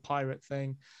and the whole pirate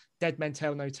thing. Dead Men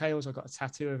Tell No Tales. I got a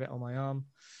tattoo of it on my arm,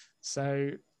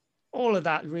 so all of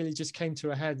that really just came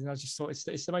to a head, and I just thought it's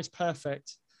the most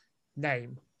perfect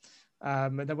name.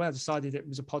 And then when I decided it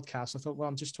was a podcast, I thought, well,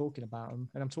 I'm just talking about them,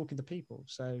 and I'm talking to people.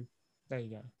 So there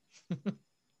you go.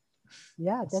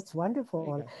 Yeah, that's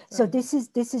wonderful. So this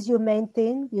is your main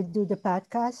thing. You do the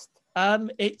podcast.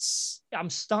 I'm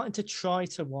starting to try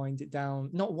to wind it down.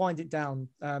 Not wind it down.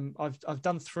 I've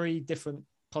done 3 different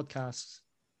podcasts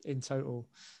in total.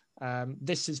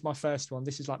 This is my first one.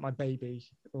 This is like my baby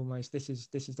almost. This is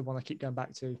the one I keep going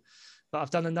back to. But I've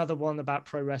done another one about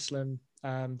pro wrestling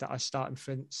that I started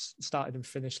and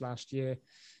finished last year.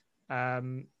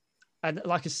 And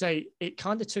like I say, it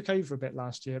kind of took over a bit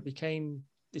last year.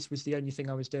 This was the only thing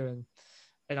I was doing.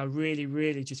 And I really,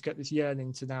 really just got this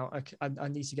yearning to now, I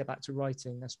need to get back to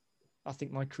writing. I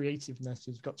think my creativeness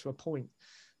has got to a point.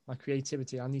 My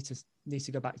creativity, I need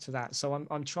to go back to that. So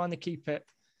I'm trying to keep it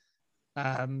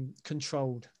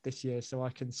controlled this year so I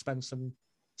can spend some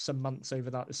months over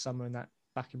that this summer and that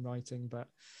back in writing. But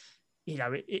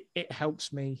it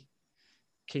helps me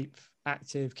keep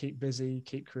active, keep busy,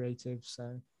 keep creative.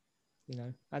 So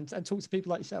and talk to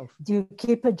people like yourself. Do you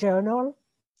keep a journal?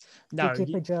 No,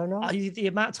 keep a journal? The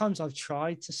amount of times I've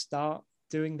tried to start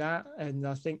doing that, and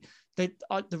I think that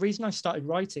the reason I started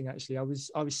writing, actually,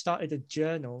 I started a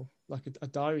journal, like a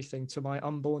diary thing, to my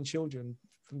unborn children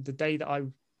from the day that I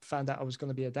found out I was going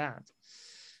to be a dad.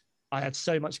 I had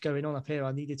so much going on up here,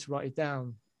 I needed to write it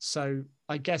down. So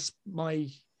I guess my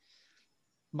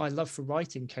love for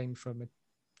writing came from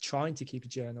trying to keep a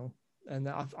journal, and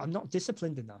I'm not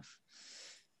disciplined enough.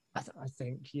 I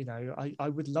think, I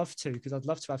would love to, because I'd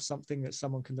love to have something that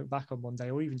someone can look back on one day,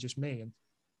 or even just me, and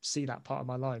see that part of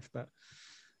my life. But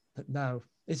no,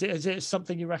 is it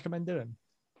something you recommend doing?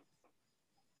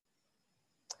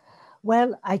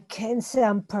 Well, I can't say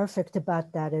I'm perfect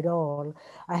about that at all.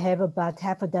 I have about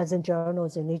half a dozen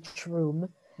journals in each room.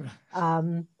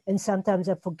 And sometimes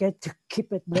I forget to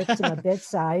keep it next to my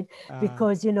bedside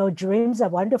because, dreams are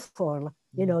wonderful,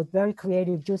 very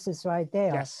creative juices right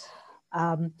there. Yes.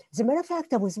 As a matter of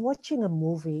fact, I was watching a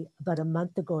movie about a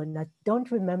month ago, and I don't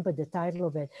remember the title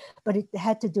of it, but it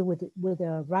had to do with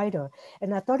a writer.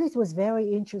 And I thought it was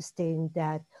very interesting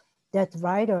that that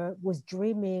writer was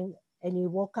dreaming, and he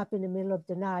woke up in the middle of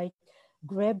the night,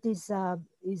 grabbed his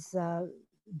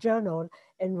journal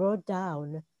and wrote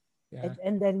down,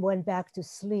 and then went back to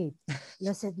sleep. And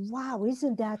I said, wow,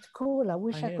 isn't that cool? I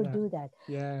wish I could do that.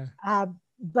 Yeah.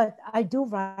 But I do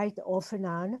write off and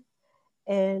on,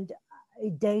 and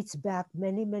it dates back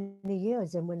many, many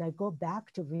years. And when I go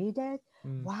back to read it,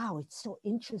 wow, it's so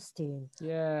interesting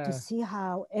to see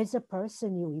how, as a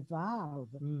person, you evolve.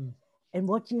 and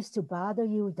what used to bother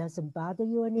you doesn't bother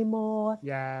you anymore.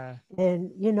 Yeah.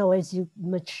 And, you know, as you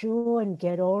mature and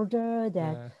get older,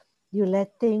 that Yeah. you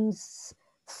let things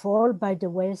fall by the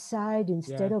wayside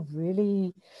instead Yeah. of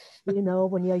really, you know,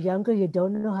 when you're younger, you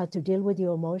don't know how to deal with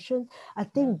your emotions. I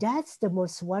think that's the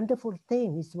most wonderful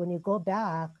thing is when you go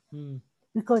back,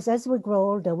 because as we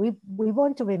grow older, we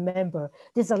want to remember.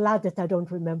 There's a lot that I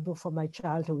don't remember from my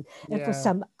childhood. And for Yeah.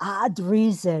 some odd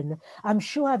reason, I'm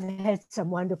sure I've had some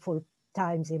wonderful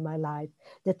times in my life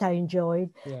that I enjoyed.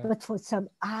 Yeah. But for some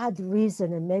odd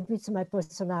reason, and maybe it's my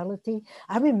personality,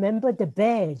 I remember the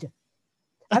bad.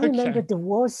 I remember Okay. the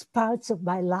worst parts of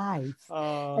my life.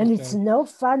 Oh, And it's okay. no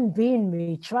fun being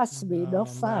me, trust me, no No,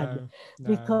 fun. no, no.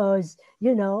 Because,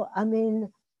 you know, I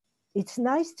mean, it's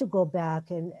nice to go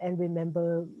back and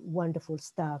remember wonderful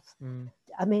stuff. Mm,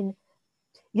 I mean,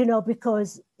 you know,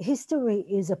 because history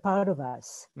is a part of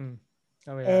us. mm.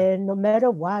 Oh, yeah. And no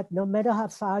matter what, no matter how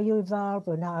far you evolve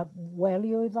and how well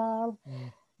you evolve,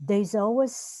 Mm. there's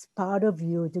always part of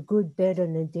you, the good, bad,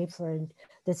 and indifferent,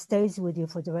 that stays with you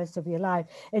for the rest of your life.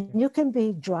 And you can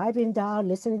be driving down,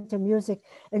 listening to music,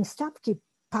 and stuff keep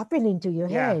popping into your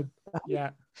Yeah. head.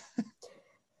 Yeah.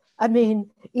 I mean,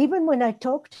 even when I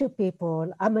talk to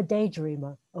people, I'm a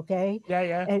daydreamer, okay? Yeah.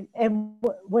 Yeah. And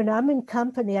when I'm in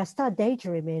company, I start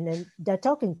daydreaming and they're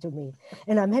talking to me.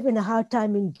 And I'm having a hard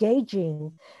time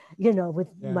engaging, you know, with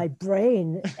Yeah. my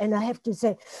brain. And I have to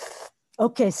say,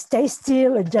 okay, stay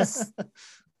still and just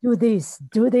do this,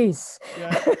 do this.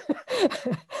 Yeah.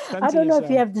 I Center don't know if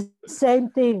you yourself. have the same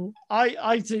thing.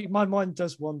 I do. My mind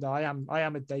does wander. I am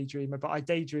a daydreamer, but I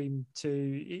daydream to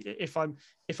if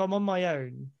I'm on my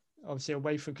own, obviously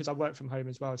away from, because I work from home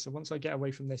as well. So once I get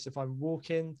away from this, if I'm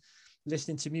walking,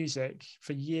 listening to music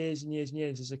for years and years and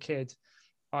years as a kid,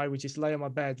 I would just lay on my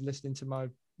bed listening to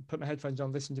put my headphones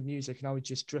on, listen to music, and I would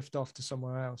just drift off to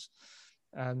somewhere else.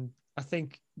 And I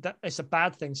think that it's a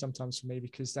bad thing sometimes for me,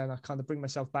 because then I kind of bring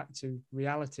myself back to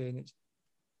reality, and it's,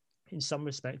 in some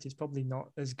respect, it's probably not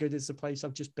as good as the place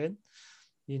I've just been,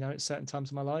 at certain times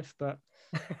of my life, but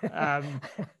um,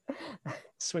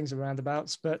 swings and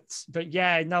roundabouts. But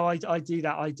yeah, no, I do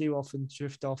that. I do often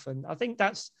drift off. And I think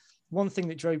that's one thing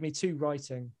that drove me to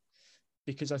writing,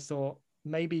 because I thought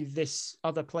maybe this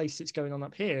other place that's going on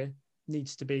up here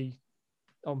needs to be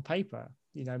on paper.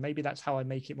 Maybe that's how I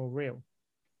make it more real.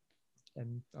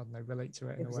 And I don't know, relate to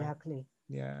it in a way. Exactly.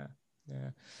 Yeah.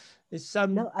 Yeah. It's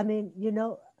No, I mean, you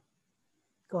know,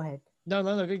 go ahead. No,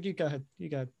 you go ahead. You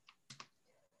go ahead.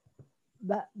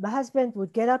 My husband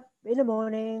would get up in the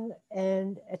morning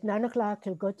and at 9 o'clock,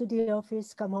 he'll go to the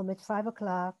office, come home at 5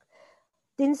 o'clock.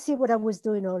 Didn't see what I was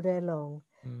doing all day long.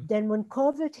 Then when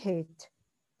COVID hit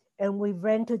and we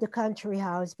ran to the country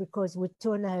house because with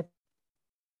 2.5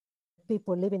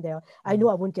 people living there, I knew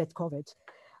I wouldn't get COVID.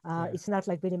 It's not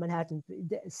like being in Manhattan.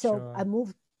 So Sure. I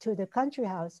moved to the country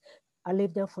house. I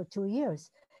lived there for 2 years.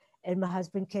 And my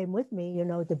husband came with me. You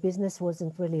know, the business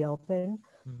wasn't really open.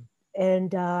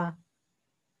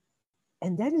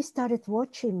 And then he started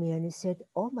watching me and he said,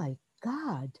 "Oh my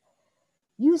God,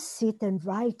 you sit and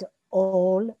write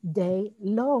all day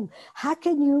long. How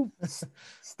can you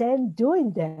stand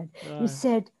doing that?" He Right.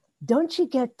 said, "Don't you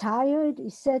get tired?"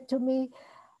 He said to me.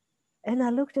 And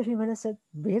I looked at him and I said,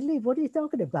 "Really? What are you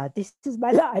talking about? This is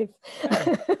my life."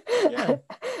 Yeah. Yeah.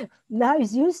 Now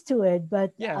he's used to it.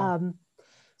 But Yeah.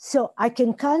 so I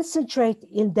can concentrate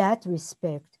in that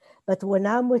respect. But when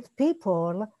I'm with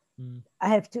people, I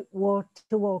have to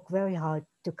work very hard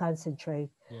to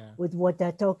concentrate Yeah. with what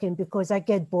they're talking, because I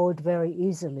get bored very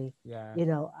easily. Yeah. You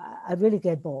know, I really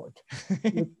get bored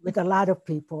with a lot of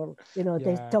people. You know,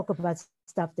 they Yeah. talk about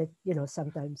stuff that, you know,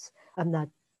 sometimes I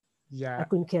Yeah.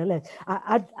 couldn't care less.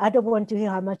 I don't want to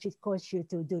hear how much it costs you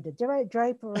to do the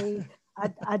drapery.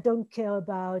 I don't care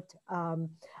about,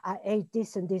 I ate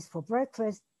this and this for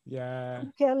breakfast. Yeah.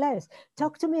 Care less.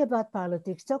 Talk to me about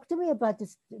politics. Talk to me about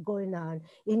this going on.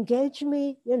 Engage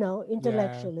me, you know, Yeah.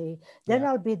 intellectually. Then Yeah.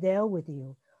 I'll be there with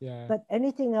you. Yeah. But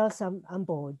anything else, I'm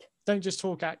bored. Don't just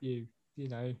talk at you.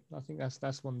 I think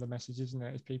that's one of the messages, isn't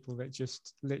it? Is people that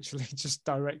just literally just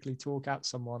directly talk at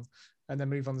someone and then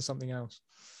move on to something else.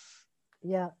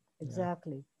 Yeah, Yeah.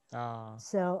 exactly. Ah.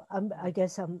 So I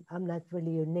guess I'm not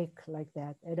really unique like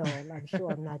that at all. I'm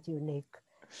sure I'm not unique.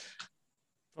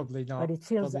 Probably But not. it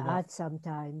feels Probably not. odd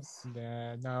sometimes.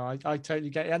 Yeah, no, I totally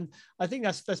get it. And I think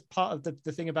that's part of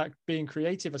the thing about being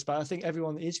creative. I think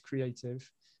everyone is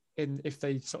creative if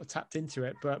they sort of tapped into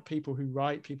it. But people who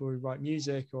write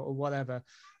music or whatever,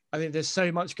 I think there's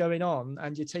so much going on,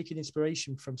 and you're taking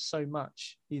inspiration from so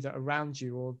much either around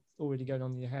you or already going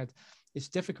on in your head. It's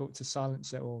difficult to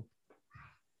silence it all,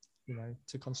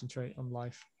 to concentrate on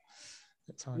life.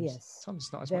 at times. Yes. Sometimes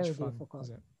it's not as Very much fun, difficult. is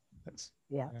it? That's,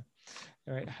 Yeah.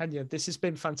 All right, Henya, this has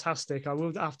been fantastic. I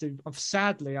will have to,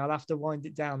 sadly, I'll have to wind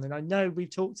it down. And I know we've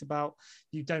talked about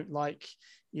you don't like,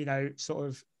 sort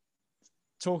of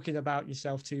talking about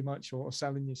yourself too much or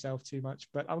selling yourself too much,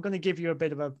 but I'm going to give you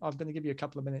a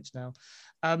couple of minutes now.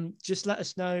 Just let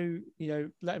us know,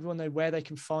 let everyone know where they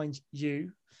can find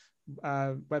you,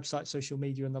 website, social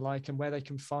media and the like, and where they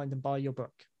can find and buy your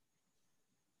book.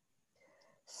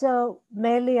 So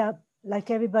mainly,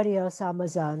 like everybody else,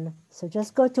 Amazon. So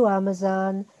just go to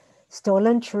Amazon,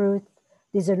 Stolen Truth.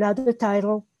 There's another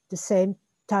title, the same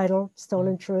title,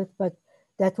 Stolen Truth, but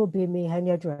that will be me,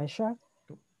 Henya Drescher.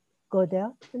 Go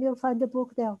there and you'll find the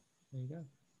book there. There you go.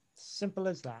 Simple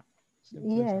as that.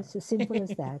 Yes, as simple as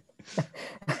that.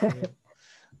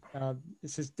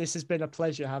 This has been a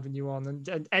pleasure having you on.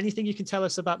 And anything you can tell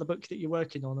us about the book that you're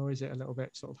working on, or is it a little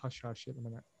bit sort of hush hush at the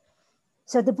minute?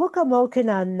 So the book I'm working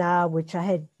on now, which I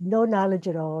had no knowledge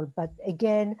at all, but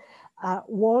again,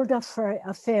 world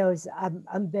affairs,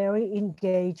 I'm very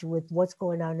engaged with what's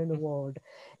going on in the world.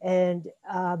 And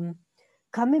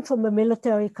coming from a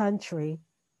military country,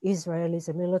 Israel is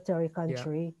a military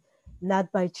country,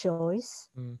 not by choice.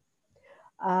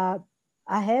 I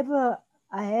have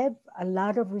a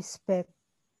lot of respect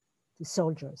to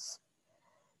soldiers.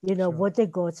 What they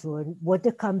go through and what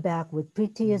they come back with,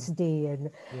 PTSD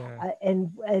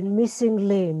and missing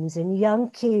limbs, and young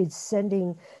kids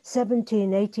sending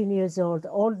 17, 18 years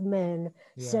old men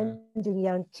sending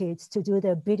young kids to do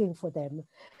their bidding for them.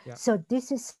 So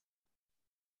this is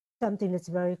something that's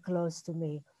very close to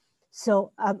me.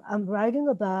 So I'm writing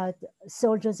about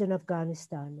soldiers in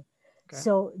Afghanistan. Okay.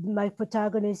 So my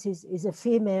protagonist is a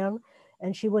female,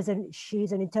 and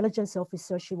she's an intelligence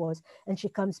officer, and she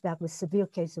comes back with severe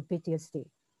case of PTSD.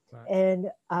 Right. And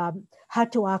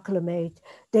had to acclimate.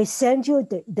 They send you,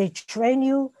 they train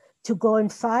you to go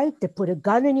and fight. They put a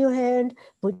gun in your hand,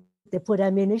 they put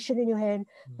ammunition in your hand.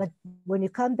 But when you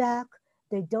come back,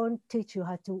 they don't teach you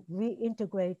how to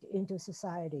reintegrate into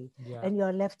society, and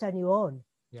you're left on your own.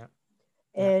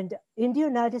 And in the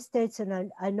United States,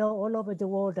 and I know all over the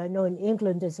world, I know in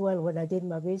England as well, when I did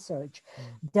my research,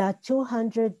 there are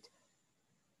 200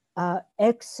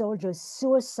 ex-soldiers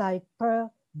suicide per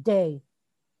day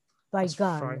by That's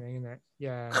gun. frightening, isn't it?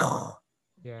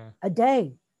 Yeah. A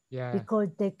day. Yeah. Because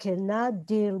they cannot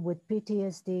deal with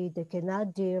PTSD, they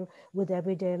cannot deal with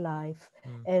everyday life,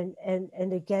 and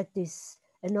they get this,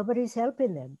 and nobody's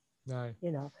helping them.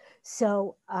 No.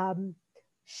 So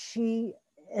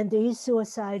there is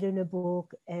suicide in the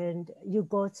book, and you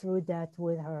go through that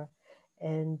with her,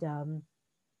 and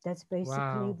that's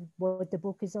basically what the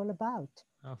book is all about.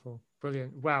 Powerful,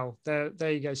 brilliant. Wow,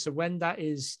 there you go. So when that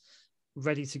is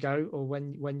ready to go, or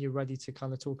when you're ready to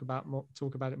kind of talk about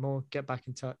it more, get back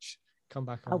in touch, come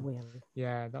back on. I will.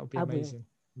 Yeah, that would be amazing.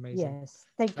 Amazing. Yes,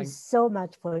 thank you so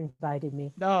much for inviting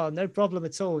me. No problem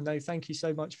at all. No, thank you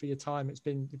so much for your time. It's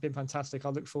been fantastic. I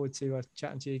look forward to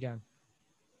chatting to you again.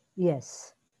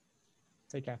 Yes.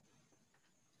 Take care.